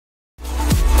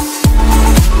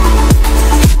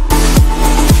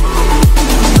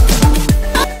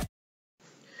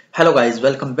Hello guys,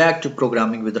 welcome back to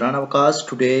Programming with Rana Waqas.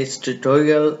 Today's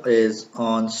tutorial is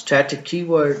on static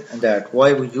keyword and that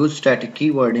why we use static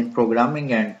keyword in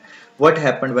programming and what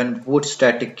happened when we put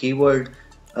static keyword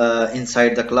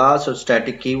inside the class or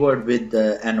static keyword with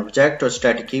an object or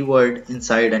static keyword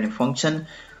inside any function.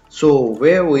 So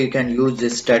where we can use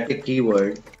this static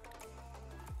keyword.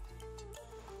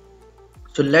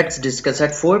 So let's discuss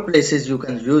at 4 places you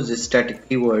can use this static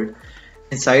keyword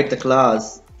inside the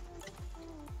class.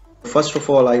 First of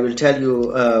all, I will tell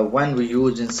you when we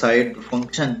use inside the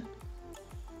function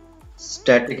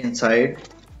static inside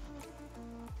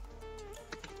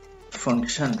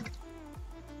function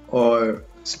or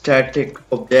static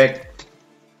object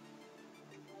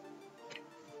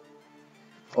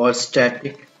or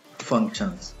static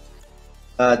functions.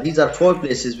 These are 4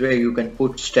 places where you can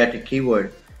put static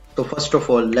keyword. So first of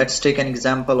all, let's take an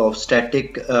example of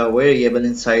static variable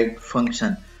inside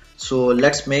function. So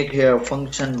let's make here a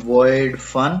function void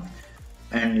fun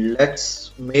and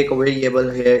let's make a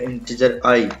variable here integer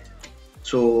I.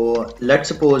 So let's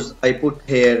suppose I put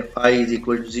here I is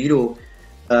equal to 0.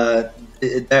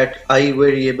 That I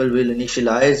variable will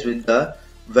initialize with the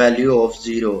value of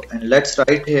 0 and let's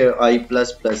write here I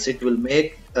plus plus. It will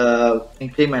make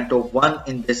increment of 1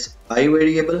 in this I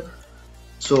variable.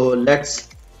 So let's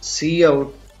see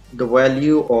out the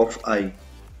value of I.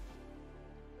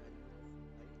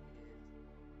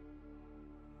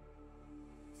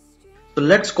 So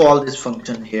let's call this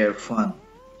function here fun.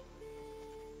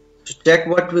 So check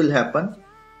what will happen.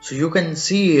 So you can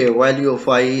see here value of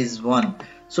I is 1.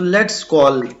 So let's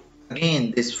call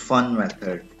again this fun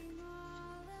method.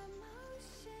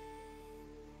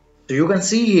 So you can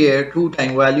see here 2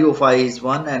 times value of I is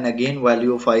 1 and again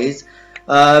value of I is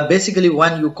basically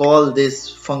when you call this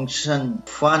function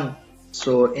fun.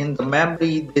 So in the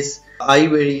memory this I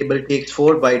variable takes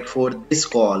 4 bytes for this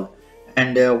call.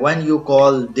 And when you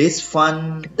call this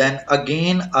fun, then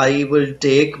again I will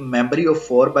take memory of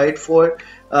 4 bytes for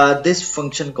this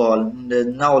function call.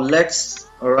 Now let's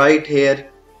write here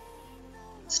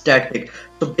static.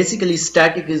 So basically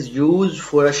static is used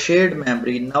for a shared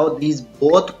memory. Now these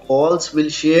both calls will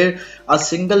share a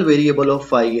single variable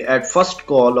of I. At first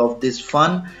call of this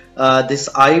fun, this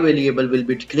I variable will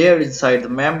be declared inside the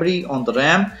memory on the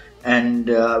RAM, and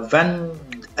when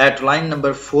at line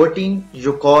number 14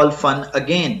 you call fun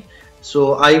again.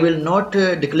 So I will not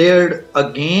declared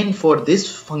again for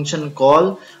this function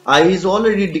call. I is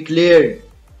already declared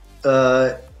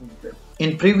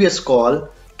in previous call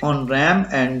on RAM,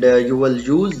 and you will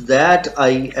use that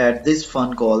I at this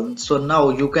fun call. So now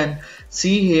you can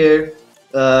see here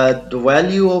the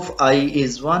value of I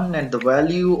is 1 and the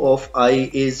value of I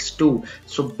is 2.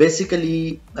 So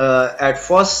basically at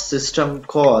first system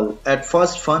call, at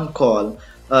first fun call,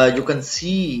 you can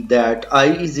see that I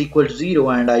is equal to 0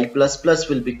 and I plus plus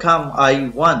will become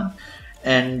I1,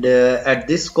 and at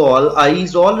this call I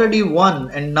is already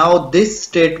 1, and now this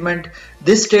statement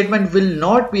will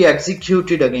not be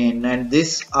executed again, and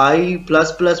this I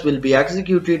plus plus will be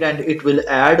executed and it will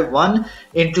add 1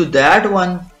 into that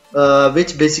one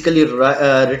which basically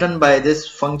written by this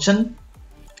function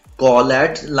call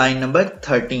at line number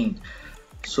 13.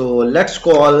 So let's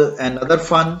call another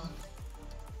fun.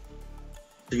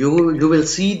 You will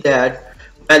see that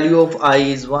value of I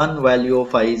is 1, value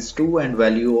of I is 2 and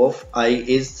value of I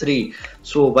is 3.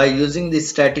 So by using this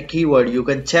static keyword you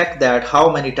can check that how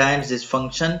many times this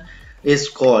function is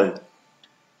called.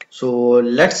 So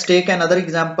let's take another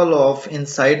example of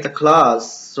inside the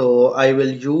class. So I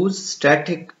will use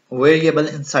static variable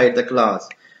inside the class.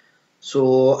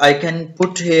 So I can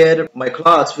put here my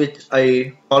class which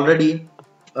I already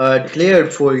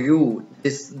declared for you.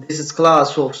 This is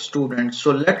class of student. So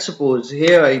let's suppose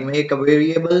here I make a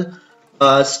variable,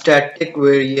 static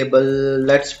variable,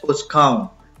 let's suppose count.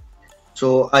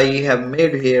 So I have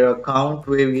made here a count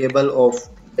variable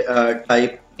of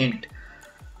type int.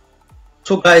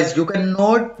 So guys, you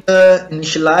cannot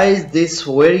initialize this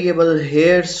variable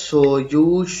here, so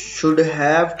you should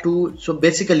have to. So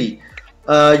basically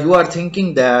you are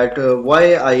thinking that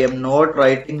why I am not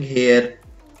writing here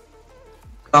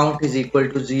count is equal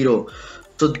to 0.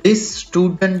 So this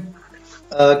student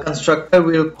constructor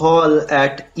will call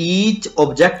at each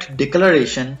object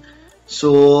declaration.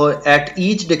 So at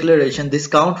each declaration this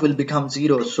count will become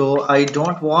 0. So I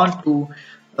don't want to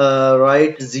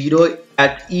write 0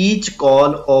 at each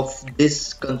call of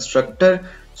this constructor.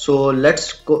 So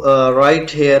let's write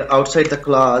here outside the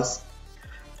class.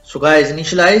 So guys,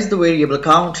 initialize the variable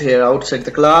count here outside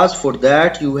the class. For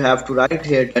that you have to write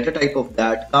here data type of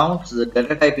that count. So the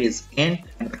data type is int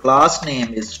and the class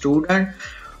name is student.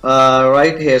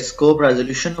 Right here scope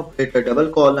resolution operator double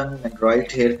colon and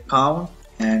right here count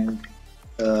and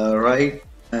write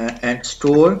and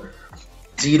store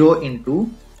 0 into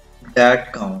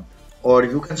that count, or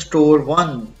you can store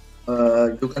 1,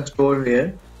 you can store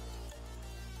here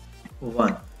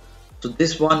 1. So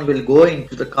this one will go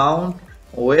into the count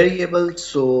variable.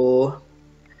 So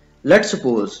let's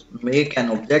suppose make an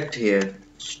object here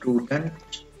student,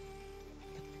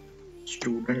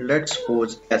 let's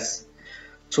suppose s.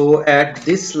 So at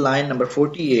this line number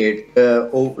 48,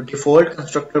 default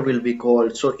constructor will be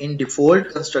called. So in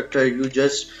default constructor, you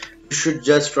should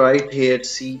just write here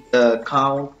c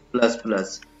count plus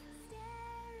plus.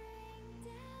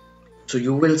 So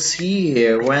you will see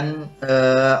here when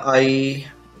I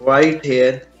write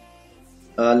here,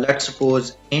 let's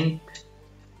suppose int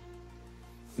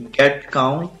get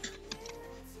count.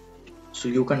 So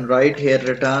you can write here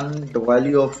return the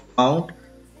value of count.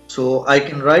 So I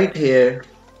can write here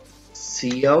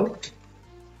cout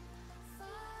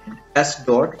and s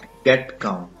dot get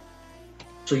count.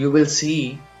 So you will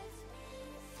see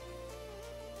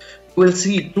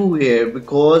 2 here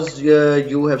because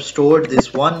you have stored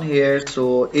this 1 here.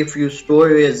 So if you store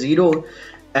here 0,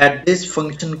 at this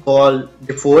function call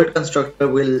default constructor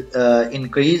will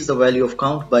increase the value of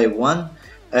count by 1,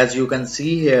 as you can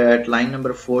see here at line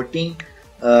number 14.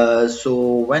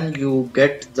 So when you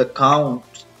get the count,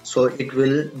 so it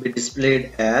will be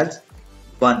displayed as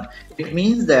 1. It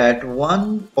means that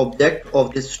one object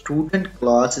of the student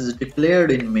class is declared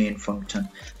in main function.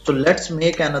 So let's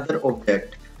make another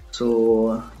object.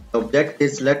 So the object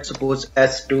is, let's suppose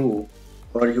s2,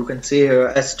 or you can say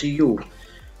here stu.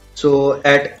 So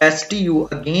at stu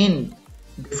again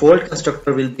default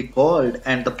constructor will be called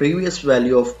and the previous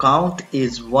value of count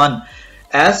is 1.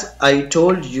 As I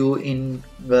told you in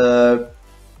 2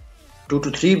 to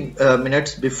 3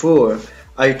 minutes before,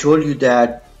 I told you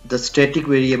that the static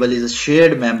variable is a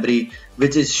shared memory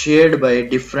which is shared by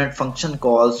different function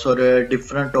calls or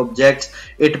different objects.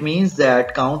 It means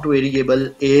that count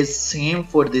variable is same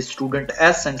for this student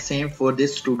s and same for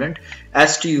this student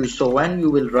stu. So when you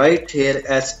will write here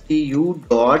stu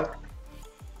dot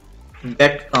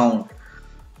get count,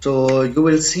 so you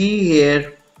will see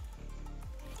here,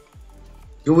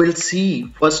 you will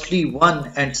see firstly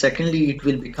 1 and secondly it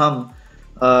will become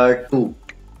 2.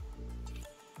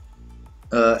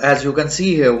 As you can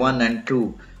see here 1 and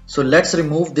 2. So let's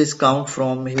remove this count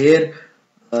from here.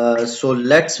 So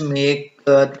let's make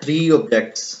 3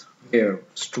 objects here: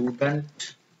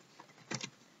 student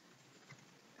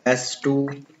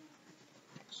s2,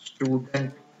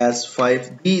 student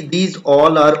s5. These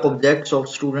all are objects of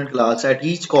student class. At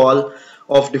each call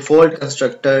of default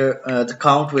constructor, the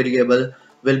count variable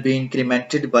will be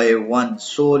incremented by 1.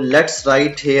 So let's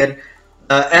write here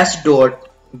s dot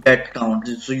get count.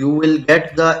 So you will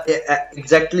get the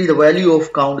exactly the value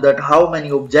of count, that how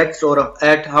many objects or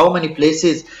at how many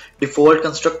places default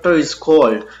constructor is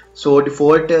called. So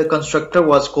default constructor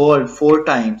was called 4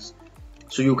 times.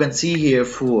 So you can see here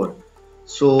 4.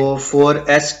 So for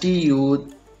stu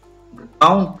the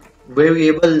count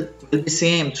variable will be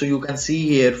same. So you can see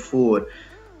here 4.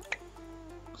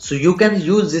 So you can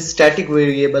use this static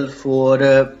variable for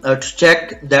to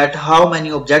check that how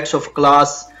many objects of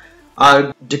class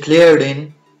are declared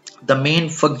in the main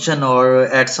function or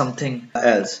at something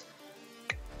else.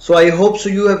 So I hope so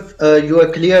you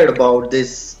are clear about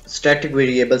this static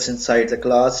variables inside the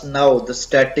class. Now the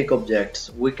static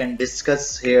objects, we can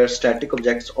discuss here static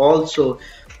objects also.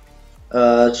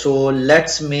 So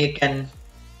let's make an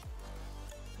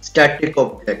static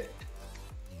object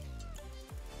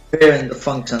here in the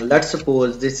function. Let's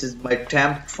suppose this is my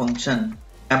temp function,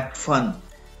 temp fun.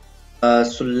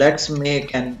 So let's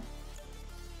make an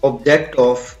object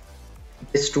of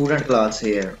the student class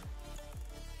here.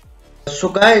 So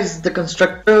guys, the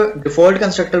constructor, default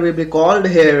constructor will be called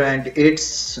here and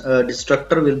its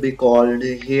destructor will be called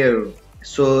here.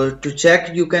 So to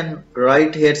check, you can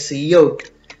write here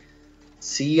cout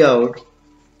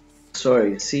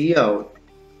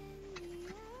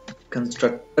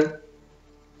constructor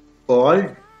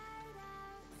called,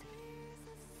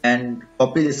 and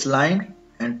copy this line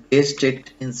and paste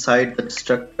it inside the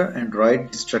destructor and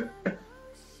write destructor.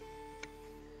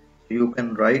 You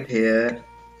can write here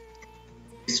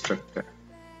destructor.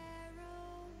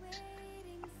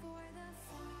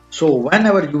 So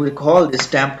whenever you will call this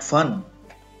temp fun,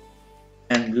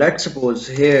 and let's suppose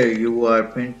here you are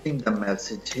printing the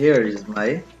message, here is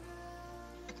my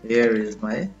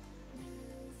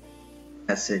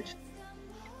message.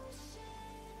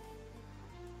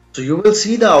 So you will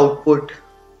see the output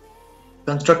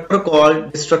constructor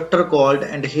called, destructor called,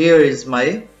 and here is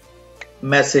my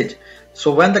message.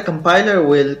 So when the compiler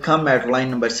will come at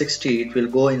line number 60, it will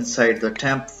go inside the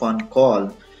temp1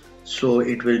 call. So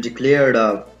it will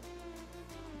declare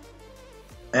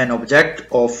an object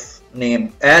of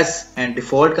name s, and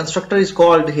default constructor is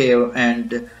called here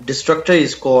and destructor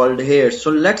is called here.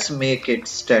 So let's make it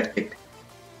static.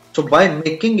 So by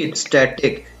making it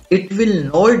static, it will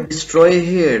not destroy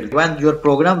here when your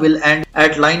program will end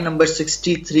at line number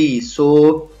 63.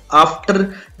 So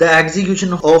after the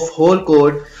execution of whole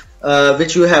code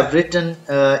which you have written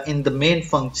in the main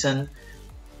function,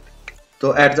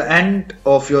 so at the end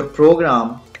of your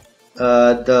program,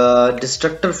 the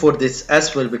destructor for this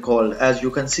s will be called. As you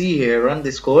can see here, run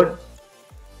this code.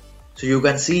 So you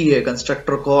can see here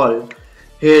constructor call.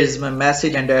 Here is my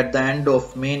message, and at the end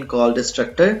of main call,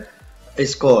 destructor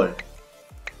is called.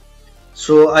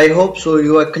 So I hope so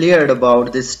you are clear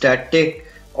about this static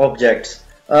objects.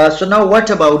 So now what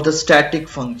about the static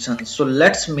function? So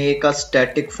let's make a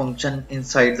static function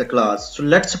inside the class. So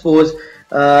let's suppose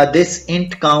this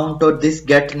int count or this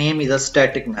get name is a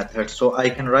static method. So I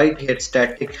can write here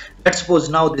static. Let's suppose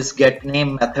now this get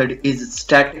name method is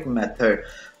static method.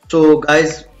 So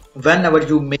guys, whenever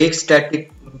you make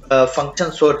static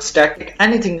functions or static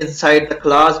anything inside the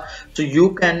class, so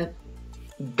you can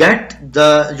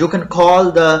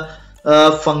call the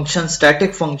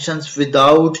static functions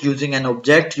without using an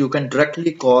object. You can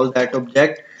directly call that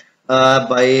object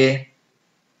by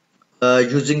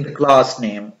using the class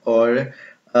name or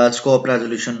scope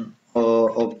resolution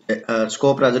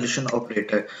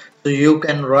operator. So you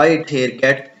can write here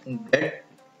get.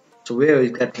 So where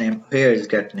is get name? Here is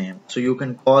get name. So you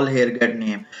can call here get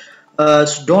name.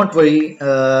 So don't worry,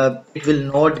 it will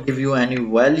not give you any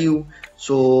value.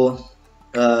 So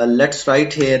let's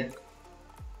write here.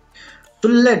 So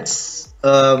let's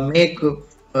make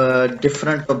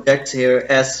different objects here,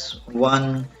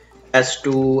 s1,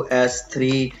 s2,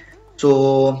 s3.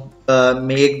 So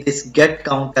make this get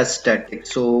count as static.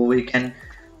 So we can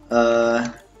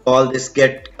call this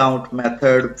get count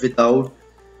method without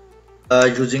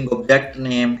using object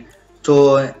name.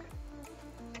 So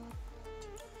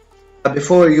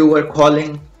before you were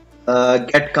calling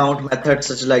get count method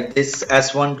such like this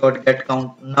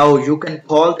s1.getCount. Now you can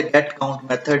call the get count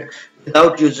method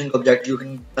without using object. You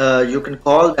can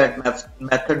call that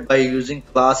method by using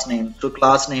class name. So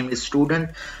class name is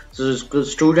student. So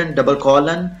student double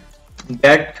colon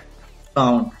get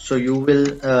count. So you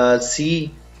will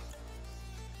see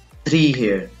 3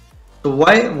 here. So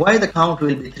why the count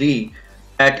will be 3?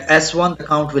 At s1 the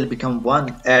count will become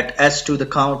 1, at s2 the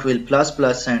count will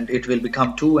plus and it will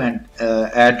become 2, and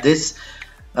at this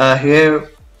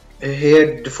here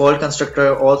default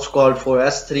constructor also called for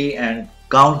s3 and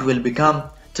count will become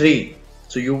 3.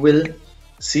 So you will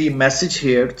see message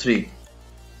here 3.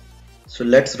 So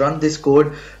let's run this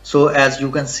code. So as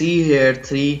you can see here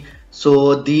 3.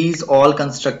 So these all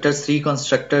constructors, 3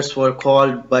 constructors were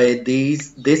called by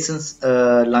this is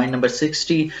line number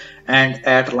 60, and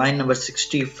at line number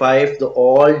 65 the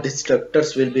all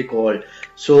destructors will be called.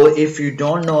 So if you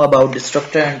don't know about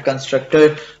destructor and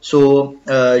constructor, so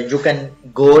you can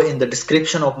go in the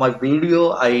description of my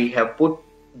video. I have put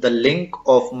the link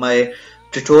of my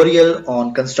tutorial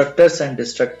on constructors and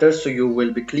destructors, so you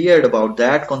will be cleared about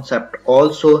that concept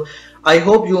also. I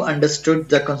hope you understood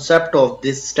the concept of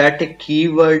this static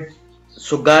keyword.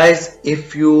 So guys,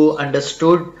 if you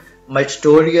understood my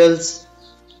tutorials,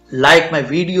 like my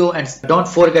video and don't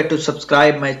forget to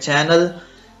subscribe my channel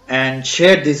and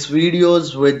share these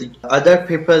videos with other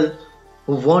people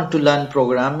who want to learn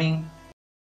programming.